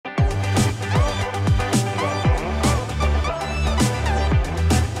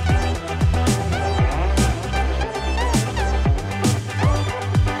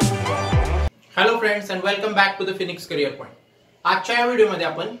Hello friends and welcome back to the Phoenix career point. आजच्या या व्हिडिओमध्ये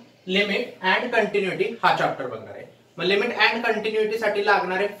आपण लिमिट अँड कंटिन्युटी हा चॅप्टर बघणार आहे. मग लिमिट अँड कंटिन्युटी साठी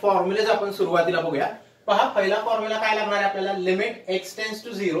लागणारे फॉर्म्युलेज आपण सुरुवातीला बघूया. पहा, पहिला फॉर्म्युला काय लागणार आहे आपल्याला, limit x tends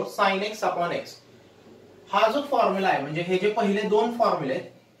to 0 sin x upon x. हा जो फॉर्म्युला आहे म्हणजे हे जे पहिले दोन फॉर्म्युले आहेत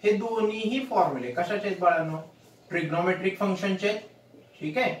हे दोन्हीही फॉर्म्युले कशाचे आहेत बाळांनो, ट्रिग्नोमेट्रिक फंक्शनचे.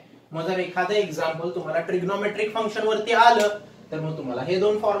 ठीक आहे. मग जर एखादं एक्झाम्पल तुम्हाला ट्रिग्नोमेट्रिक फंक्शन वरती आलं तर मग तुम्हाला हे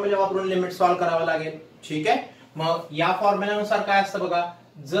दोन फॉर्म्युले वापरून लिमिट सॉल्व करावं लागेल. ठीक आहे. मग या फॉर्म्युल्यानुसार काय असतं बघा,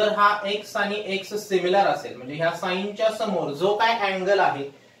 जर हा x आणि x सिमिलर असेल म्हणजे ह्या साइनच्या समोर जो काय अँगल आहे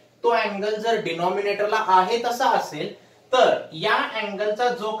तो अँगल जर डिनॉमिनेटरला आहे तसा असेल तर या अँगलचा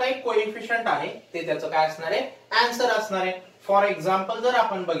जो काही कोएफिशियंट आहे ते त्याचं काय असणार आहे, आन्सर असणार आहे. फॉर एक्झाम्पल जर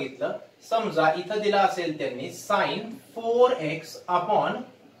आपण बघितलं, समजा इथं दिला असेल त्यांनी sin 4x अपॉन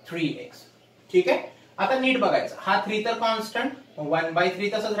 3x. ठीक आहे. आता नीट बघायचं, हा 3 तर कॉन्स्टंट 1/3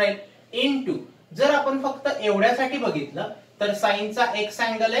 तसंच राहील इनटू जर आपण फक्त एवढ्यासाठी बघितलं तर साइनचा x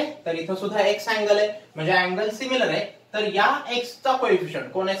अँगल आहे तर इथं सुद्धा x अँगल आहे म्हणजे अँगल सिमिलर आहे. तर या x चा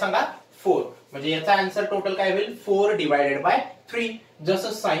कोएफिशियंट कोण आहे सांगा, 4. म्हणजे याचा आन्सर टोटल काय होईल, 4/3.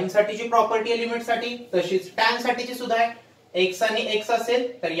 जसं साइन साठीची प्रॉपर्टी आहे लिमिट साठी तशीच टॅन साठीची सुद्धा आहे. x आणि x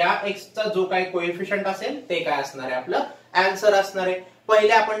असेल तर या x चा जो काही कोएफिशियंट असेल ते काय असणार आहे, आपलं आन्सर असणार आहे.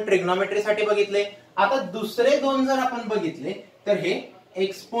 पहिले आपण ट्रिग्नोमेट्री साठी बघितले. आता दुसरे दोन जर आपण बघितले तर हे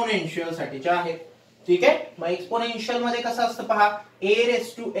एक्सपोनेन्शियल साठीचे आहेत. ठीक आहे. मग एक्सपोनेन्शियल मध्ये कसं असतं पहा,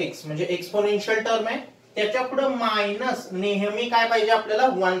 a⁻x म्हणजे एक्सपोनेन्शियल टर्म आहे त्याच्या पुढे मायनस नेहमी काय पाहिजे आपल्याला,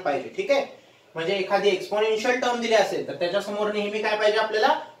 1 पाहिजे. ठीक आहे. म्हणजे एखादी एक्सपोनेन्शियल टर्म दिली असेल तर त्याच्या समोर नेहमी काय पाहिजे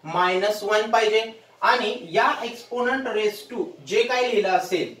आपल्याला, -1 पाहिजे. आणि या एक्सपोनंट रेस टू जे काय लिहिलं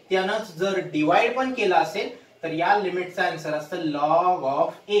असेल त्यानं जर डिवाइड पण केलं असेल तर या लिमिटचा आन्सर असतं लॉग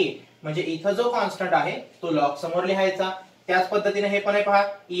ऑफ a. म्हणजे इथं जो कॉन्स्टंट आहे तो लॉग समोर लिहायचा. त्याच पद्धतीने हे पण आहे पहा,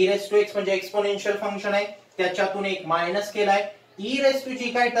 e⁻x म्हणजे एक्सपोनेन्शियल फंक्शन आहे त्याच्यातून एक मायनस केलाय, e⁻ जी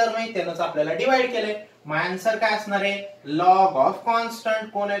काय टर्म आहे त्यानंच आपल्याला डिवाइड केलंय. मग आन्सर काय असणार आहे, लॉग ऑफ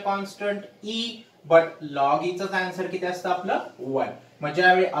कॉन्स्टंट. कोण आहे constant, e. But log e चं आन्सर किती असतं आपलं, 1. म्हणजे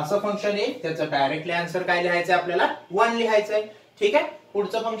ज्यावेळी असं फंक्शन आहे त्याचं डायरेक्टली आन्सर काय लिहायचं आपल्याला, 1 लिहायचंय. ठीक आहे.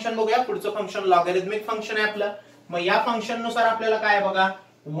 पुढचं फंक्शन बघूया. पुढचं फंक्शन लॉगॅरिथमिक फंक्शन आहे आपलं. मग या फंक्शन नुसार आपल्याला काय बघा,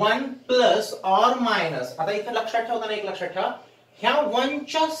 1 प्लस ऑर मायनस. आता इथे लक्षात ठेवताना एक लक्षात ठेवा, ह्या 1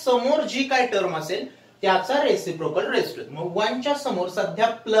 च्या समोर जी काय टर्म असेल त्याचा रेसिप्रोकल रेस टू. मग 1 च्या समोर सध्या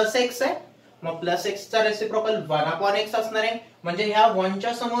 +x आहे मग +x चा रेसिप्रोकल 1/x असणार आहे. म्हणजे ह्या 1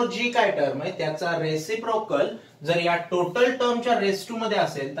 च्या समोर जी काय टर्म आहे त्याचा रेसिप्रोकल जर या टोटल टर्मच्या रेस टू मध्ये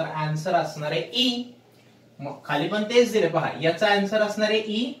असेल तर आन्सर असणार आहे e. मग खाली पण तेच दिले पहा, याचा आन्सर असणार आहे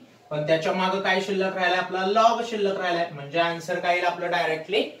e पण त्याच्या मागे काय शिल्लक राहिलाय, आपला लॉग शिल्लक राहिलाय म्हणजे आन्सर काय येईल आपलं,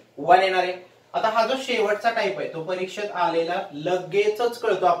 डायरेक्टली 1 येणार आहे. आता हा जो शेवटचा टाइप आहे तो परीक्षेत आलेला लगेचच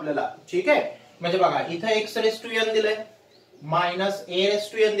कळतो आपल्याला. ठीक आहे. म्हणजे बघा इथं x⁻n दिलंय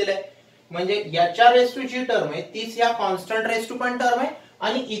 -a⁻n दिलंय म्हणजे याच्या रेस टू जी टर्म आहे तीच या कॉन्स्टंट रेस टू पण टर्म आहे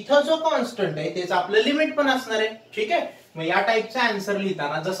आणि इथं जो कॉन्स्टंट आहे त्याचं आपलं लिमिट पण असणार आहे. ठीक आहे. मग या टाइपचा आन्सर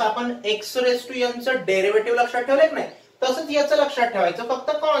लिहिताना जसं आपण x⁻n चं डेरिव्हेटिव्ह लक्षात ठेवलंय नाही तसंच याचं लक्षात ठेवायचं, फक्त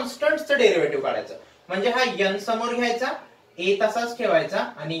कॉन्स्टंटचं डेरिव्हेटिव्ह काढायचं. म्हणजे हा n समोर घ्यायचा, a तसाच ठेवायचा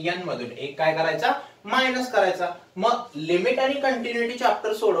आणि n मधून एक काय करायचा, मायनस करायचा. मग लिमिट आणि कंटिन्युटी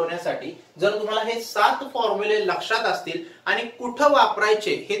चॅप्टर सोडवण्यासाठी जर तुम्हाला हे 7 फॉर्म्युले लक्षात असतील आणि कुठं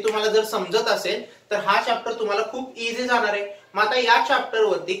वापरायचे हे तुम्हाला जर समजत असेल तर हा चॅप्टर तुम्हाला खूप इझी जाणार आहे. मग आता या चॅप्टर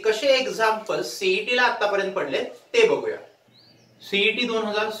वरती कसे एक्झाम्पल सीईटी ला आतापर्यंत पडले ते बघूया. सीईटी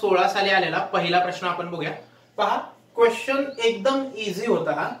 2016 साली आलेला पहिला प्रश्न आपण बघूया. पहा, क्वेश्चन एकदम इझी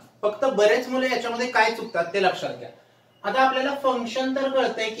होता हा, फक्त बरेच मुले याच्यामध्ये काय चुकतात ते लक्षात घ्या. आता आपल्याला फंक्शन तर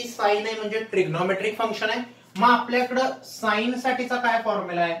कळतंय की साइन आहे म्हणजे ट्रिग्नोमेट्रिक फंक्शन आहे. मग आपल्याकडे साइन साठीचा काय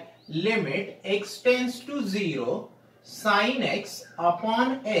फॉर्म्युला आहे, limit x tends to 0 sin x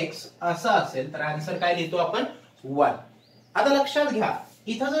upon x असं असेल तर आन्सर काय लिहितो आपण, 1. आता लक्षात घ्या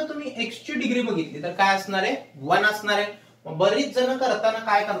इथं जर तुम्ही x ची डिग्री बघितली तर काय असणार आहे, 1 असणार आहे. बरीच जण करताना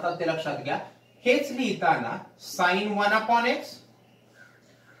काय करतात ते लक्षात घ्या, हेच लिहिताना sin 1/x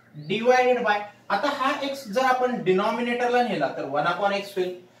डिवाइडेड बाय. आता हा x जर आपण डिनॉमिनेटरला नेला तर 1/x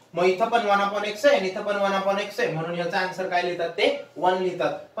होईल. मग इथं पण 1/x आहे आणि इथं पण 1/x आहे म्हणून याचा आन्सर काय लिहितात ते 1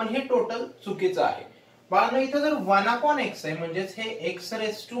 लिहितात. पण हे टोटल चुकीचं आहे बाळांनो. इथं जर 1/x आहे म्हणजेच हे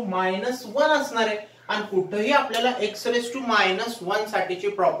x⁻1 असणार आहे आणि कुठेही आपल्याला x⁻1 साठीची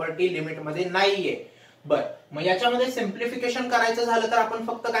प्रॉपर्टी लिमिट मध्ये नाहीये. बर, मग याच्यामध्ये सिम्प्लिफिकेशन करायचं झालं तर आपण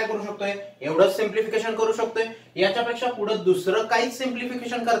फक्त काय करू शकतोय, एवढंच सिम्प्लिफिकेशन करू शकतोय. याच्यापेक्षा पुढे दुसरं काहीच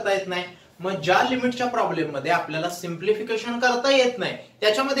सिम्प्लिफिकेशन करता येत नाही. मग ज्या लिमिटच्या प्रॉब्लेम मध्ये आपल्याला सिम्प्लिफिकेशन करता येत नाही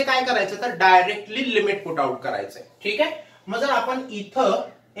त्याच्यामध्ये काय करायचं तर डायरेक्टली लिमिट पुट आउट करायचंय. ठीक आहे. मग जर आपण इथं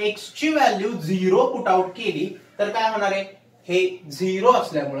x ची व्हॅल्यू 0 पुट आउट केली तर काय होणार आहे, हे 0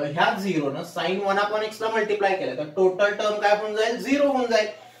 असल्यामुळे ह्या 0 न sin 1/x ला मल्टिप्लाय केलं तर टोटल टर्म काय होऊन जाईल, 0 होऊन जाईल.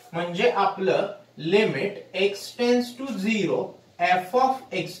 म्हणजे आपलं limit x tends to 0 f of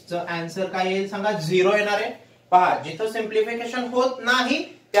x चं आन्सर काय येईल सांगा, 0 येणार आहे. पहा जिथं सिंप्लिफिकेशन होत नाही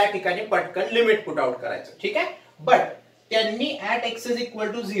त्या ठिकाणी पटकन लिमिट पुट आउट करायचं. ठीक आहे. बट त्यांनी at x is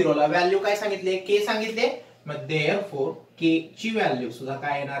equal to 0 ला व्हॅल्यू काय सांगितले, k सांगितले. मग देअरफॉर k ची व्हॅल्यू सुद्धा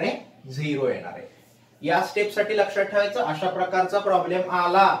काय येणार आहे, 0 येणार आहे. या स्टेप साठी लक्षात ठेवायचं, अशा प्रकारचा प्रॉब्लेम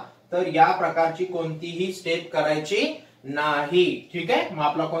आला तर या प्रकारची कोणतीही स्टेप करायची नाही. ठीक आहे. मग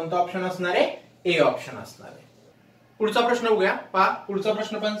आपला कोणता ऑप्शन असणार आहे, ए ऑप्शन असणार आहे. पुढचा प्रश्न बघूया. पहा पुढचा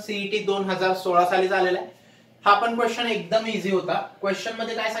प्रश्न पण सीईटी 2016 साली झालेला आहे. हा पण क्वेश्चन एकदम इझी होता. क्वेश्चन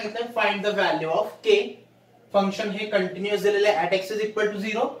मध्ये काय सांगितलं, find the value of K. Function हे कंटिन्युअस दिलेले आहे at x is equal to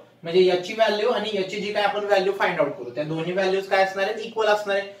 0. म्हणजे याची व्हॅल्यू आणि याची जी काय आपण व्हॅल्यू फाइंड आउट करू त्या दोन्ही व्हॅल्यूज काय असणार आहेत, इक्वल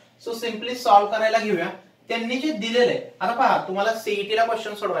असणार आहे. सो सिम्पली सॉल्व्ह करायला घेऊया. त्यांनी जे दिलेले आहे, आता पहा तुम्हाला सीईटी ला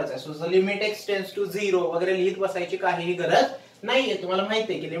क्वेश्चन सोडवायचा आहे. So limit x tends to 0 वगैरे लिहित बसायची काहीही गरज नाहीये. तुम्हाला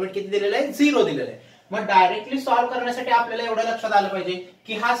माहिती आहे की लिमिट किती दिलेलं आहे, 0 दिलेलं आहे. मग डायरेक्टली सॉल्व्ह करण्यासाठी आपल्याला एवढं लक्षात आलं पाहिजे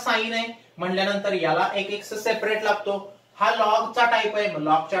की हा साइन आहे म्हणल्यानंतर याला एक x सेपरेट लागतो. हा लॉगचा टाइप आहे, मग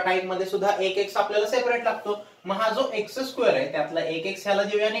लॉगच्या टाइप मध्ये सुद्धा एक x आपल्याला सेपरेट लागतो. मग हा जो x² आहे त्यातला एक x ह्याला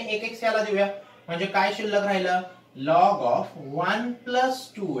देऊया आणि एक x ह्याला देऊया. म्हणजे काय शिल्लक राहिलं, log of 1 +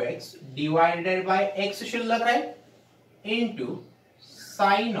 2x divided by x शिल्लक राहील into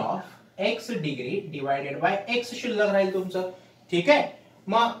sine of x degree divided by x शिल्लक राहील तुमचं. ठीक आहे.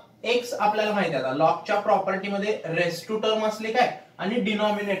 मग x आपल्याला माहिती आहे, लॉगच्या प्रॉपर्टी मध्ये रेस टू टर्म असली काय आणि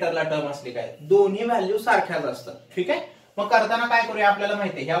डिनॉमिनेटरला टर्म असली काय, दोन्ही व्हॅल्यू सारख्याच असतात. ठीक आहे. मग करताना काय करूया, आपल्याला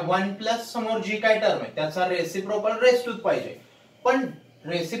माहिती आहे ह्या 1 समोर जी काय टर्म आहे त्याचा रेसिप्रोकल रेस टू पाहिजे. पण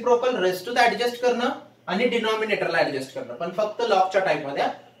रेसिप्रोकल रेस टू ऍडजस्ट करणं आणि डिनॉमिनेटरला ऍडजस्ट करणं पण फक्त लॉगच्या टाइप मध्ये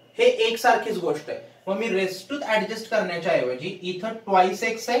हे एक सारखीच गोष्ट आहे. मग मी रेस टू ऍडजस्ट करण्याच्या ऐवजी इथं ट्वाइस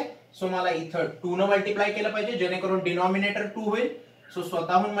x आहे. सो मला इथं 2 न मल्टिप्लाय केलं पाहिजे जेणेकरून डिनॉमिनेटर 2 होईल. सो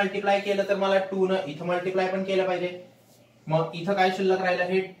स्वतःहून मल्टिप्लाय केलं तर मला 2 न इथं मल्टिप्लाय पण केलं पाहिजे. मग इथं काय शिल्लक राहिलं,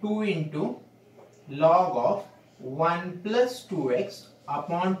 हे 2 into log of 1 + 2x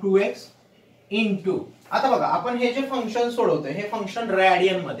upon 2x into. आता बघा आपण हे जे फंक्शन सोडवतोय हे फंक्शन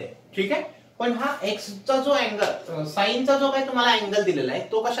रॅडियन मध्ये. ठीक आहे. पण हा x चा जो अँगल साइनचा जो काय तुम्हाला अँगल दिलेला आहे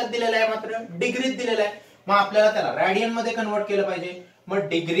तो कशात दिलेला आहे, मात्र डिग्रीत दिलेला आहे. मग आपल्याला त्याला रॅडियन मध्ये कन्वर्ट केलं पाहिजे. मग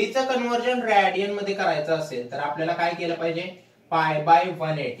डिग्रीचं कन्वर्जन रॅडियन मध्ये करायचं असेल तर आपल्याला काय केलं पाहिजे,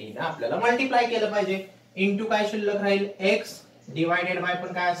 π/180 ना आपल्याला मल्टिप्लाय केलं पाहिजे. इंटू काय शिल्लक राहील, x डिवाइडेड बाय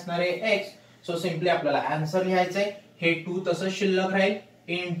पण काय असणार आहे, x. सो सिम्पली आपल्याला आन्सर लिहायचंय, हे 2 तसंच शिल्लक राहील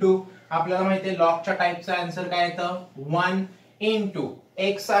इंटू आपल्याला माहिती आहे लॉगच्या टाइपचा आन्सर काय येतं, 1 इंटू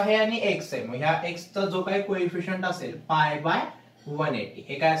x आहे आणि x आहे. मग ह्या x चा जो काही कोएफिशियंट असेल π/180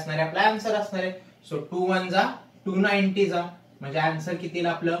 हे काय असणार आहे, आपला आन्सर असणार आहे. सो 2 1 जा 290 जा म्हणजे आन्सर किती येईल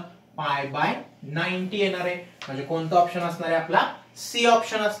आपलं, π/90 येणार आहे. म्हणजे कोणता ऑप्शन असणार आहे आपला, सी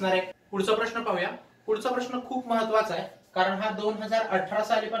ऑप्शन असणार आहे. पुढचा प्रश्न पाहूया. पुढचा प्रश्न खूप महत्वाचा आहे कारण हा 2018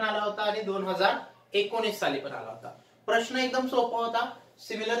 साली पण आला होता आणि 2019 साली पण आला होता. प्रश्न एकदम सोपा होता.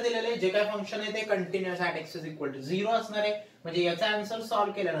 सिमिलर दिलेले जे काय फंक्शन आहे ते continuous at x is equal to 0 असणार आहे. म्हणजे याचा आन्सर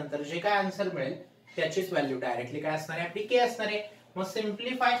सॉल्व्ह केल्यानंतर जे काय आन्सर मिळेल त्याचीच व्हॅल्यू डायरेक्टली काय असणार आहे, आपली k असणार आहे. मग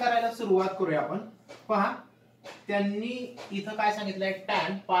सिम्प्लिफाय करायला सुरुवात करूया आपण. पहा त्यांनी इथं काय सांगितलंय,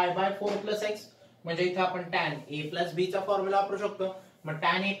 tan π/4 + x. म्हणजे इथं आपण tan a + b चा फॉर्म्युला वापरू शकतो. मग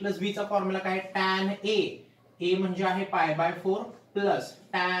tan a + b चा फॉर्म्युला काय, tan a म्हणजे आहे π/4 प्लस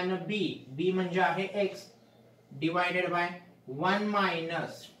tan b म्हणजे आहे x divided by 1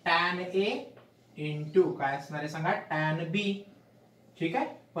 minus tan a into काय असणार आहे सांगा, tan b. ठीक आहे.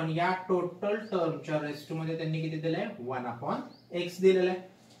 पण या टोटल टर्मच्या रेस्ट मध्ये त्यांनी किती दिलंय, 1/x दिलेलं आहे.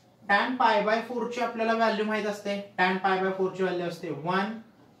 tan π/4 ची आपल्याला व्हॅल्यू माहित असते. tan π/4 ची व्हॅल्यू असते 1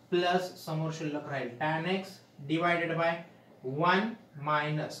 प्लस समोर शिल्लक राहील tan x divided by 1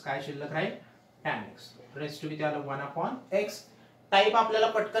 minus काय शिल्लक राहील, tan x. रेस्ट टू किती आलं, 1/x. टाइप आपल्याला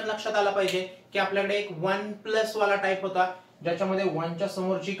पटकन लक्षात आला पाहिजे की आपल्याकडे एक 1 प्लस वाला टाइप होता ज्याच्यामध्ये 1 च्या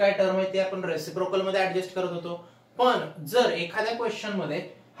समोरची काय टर्म आहे ते आपण रेसिप्रोकल मध्ये ऍडजस्ट करत होतो. पण जर एखाद्या क्वेश्चन मध्ये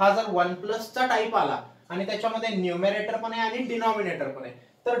हा जर 1 प्लस चा टाइप आला आणि त्याच्यामध्ये न्यूमरेटर पण आहे आणि डिनॉमिनेटर पण आहे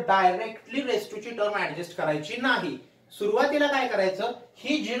तर डायरेक्टली रेस टू ची टर्म ऍडजस्ट करायची नाही. सुरुवातीला काय करायचं,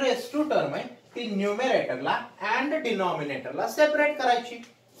 ही जी रेस टू टर्म आहे ती न्यूमरेटरला अँड डिनॉमिनेटरला सेपरेट करायची.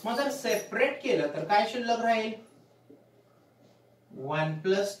 मग जर सेपरेट केलं तर काय शिल्लक राहील, 1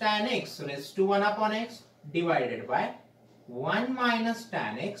 plus tan x raise to 1/x divided by 1 minus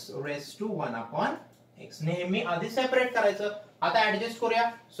tan x raise to 1/x. नेहमी आधी सेपरेट करायचं. आता ऍडजस्ट करूया.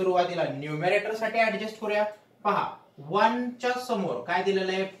 सुरुवातीला न्यूमरेटर साठी ऍडजस्ट करूया. पहा 1 च्या समोर काय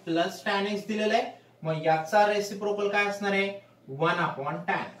दिलेलं आहे प्लस tan x दिलेलं आहे, मग याचा रेसिप्रोकल काय असणार आहे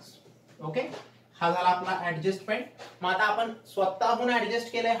 1/tan x. ओके, हा झाला आपला ऍडजस्टमेंट. मग आता आपण स्वतःहून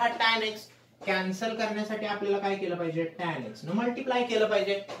ऍडजस्ट केलंय हा tan x, कॅन्सल करण्यासाठी आपल्याला काय केलं पाहिजे tan x न मल्टिप्लाय केलं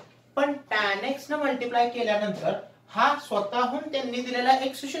पाहिजे. पण tan x न मल्टिप्लाय केल्यानंतर हा स्वतःहून त्यांनी दिलेला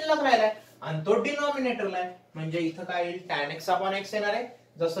x शिल्लक राहिलाय आणि तो डिनॉमिनेटरला आहे, म्हणजे इथं काय येईल tan x/x येणार आहे.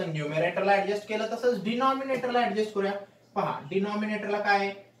 जसं न्यूमरेटरला ऍडजस्ट केलं तसंच डिनॉमिनेटरला ऍडजस्ट करूया. पहा डिनॉमिनेटरला काय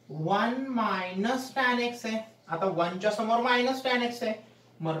आहे 1 - tan x आहे. आता 1 च्या समोर -tan x आहे,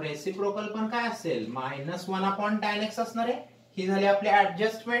 मग रेसिप्रोकल पण काय असेल -1/tan x असणार आहे. ही झाली आपली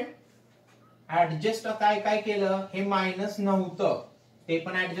ऍडजस्टमेंट. ऍडजस्ट काय काय केलं, हे मायनस नव्हतं ते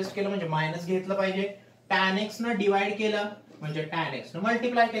पण ऍडजस्ट केलं म्हणजे मायनस घेतलं पाहिजे. tan x न डिवाइड केलं म्हणजे tan x न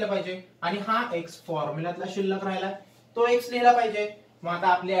मल्टिप्लाय केलं पाहिजे आणि हा x फॉर्म्युल्यातला शिल्लक राहिला तो x लिहिला पाहिजे. मग आता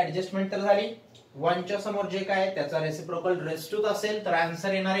आपली ऍडजस्टमेंट तर झाली. 1 च्या समोर जे काय त्याचा रेसिप्रोकल रेस टू असेल तर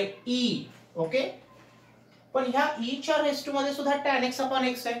आन्सर येणार आहे e. ओके, पण ह्या e च्या रेस टू मध्ये सुद्धा tan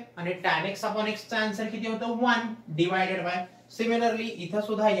x/x आहे आणि tan x/x चा आन्सर किती होतं 1 डिवाइडेड बाय. सिमिलरली इथं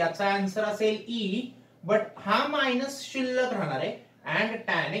सुद्धा याचा आन्सर असेल e, बट हा मायनस शिल्लक राहणार आहे and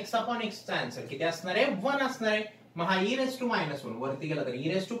tan x/x चा आन्सर किती असणार आहे 1 असणार आहे. मग हा e⁻1 वरती गेला तर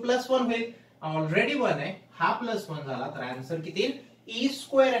e+1 होईल. ऑलरेडी 1 आहे, हा +1 झाला तर आन्सर किती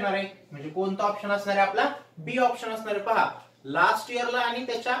e² येणार आहे. म्हणजे कोणता ऑप्शन असणार आहे आपला बी ऑप्शन असणार आहे. पहा लास्ट इयरला आणि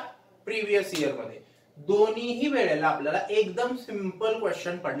त्याच्या प्रिव्हियस इयर मध्ये दोन्हीही वेळेला आपल्याला एकदम सिंपल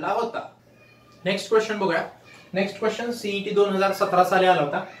क्वेश्चन पडला होता. नेक्स्ट क्वेश्चन बघूया. नेक्स्ट क्वेश्चन CET 2017 साली आला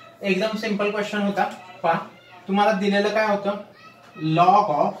होता. एकदम सिंपल क्वेश्चन होता. पहा तुम्हाला दिलेलं काय होतं log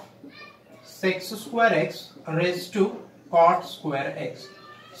of sec² x cot²x.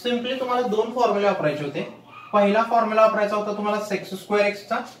 Simply तुम्हाला दोन फॉर्म्युले वापरायचे होते. पहिला फॉर्म्युला वापरायचा होता तुम्हाला sec²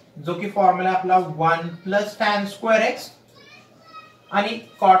 चा, जो की फॉर्म्युला आपला 1 + tan²x आणि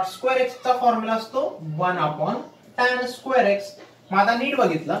cot²x चा फॉर्म्युला असतो 1/tan²x. मग आता नीट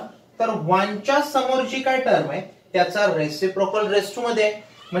बघितलं तर 1 च्या समोर जी काय टर्म आहे त्याचा रेसिप्रोकल रेस टू मध्ये आहे,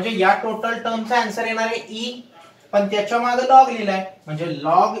 म्हणजे या टोटल टर्मचा आन्सर येणार आहे e, पण त्याच्या मागे लॉग लिहिलाय म्हणजे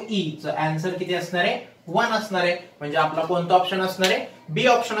log e चा आन्सर किती असणार आहे 1 असणार आहे. म्हणजे आपला कोणता ऑप्शन असणार आहे बी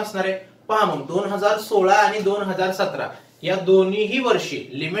ऑप्शन असणार आहे. पहा मग 2016 आणि 2017 या दोन्हीही वर्षी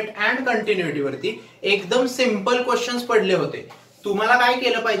लिमिट अँड कंटिन्युटी वरती एकदम सिंपल क्वेश्चन्स पडले होते. तुम्हाला काय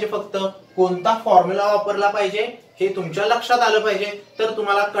केलं पाहिजे फक्त कोणता फॉर्म्युला वापरला पाहिजे हे तुमच्या लक्षात आलं पाहिजे, तर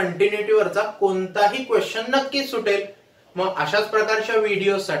तुम्हाला कंटिन्युटी वरचा कोणताही क्वेश्चन नक्कीच सुटेल. मग अशाच प्रकारच्या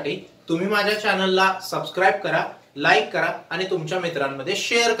व्हिडिओसाठी तुम्ही माझ्या चॅनलला सबस्क्राईब करा, लाईक करा आणि तुमच्या मित्रांमध्ये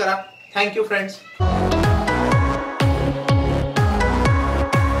शेअर करा. Thank you friends.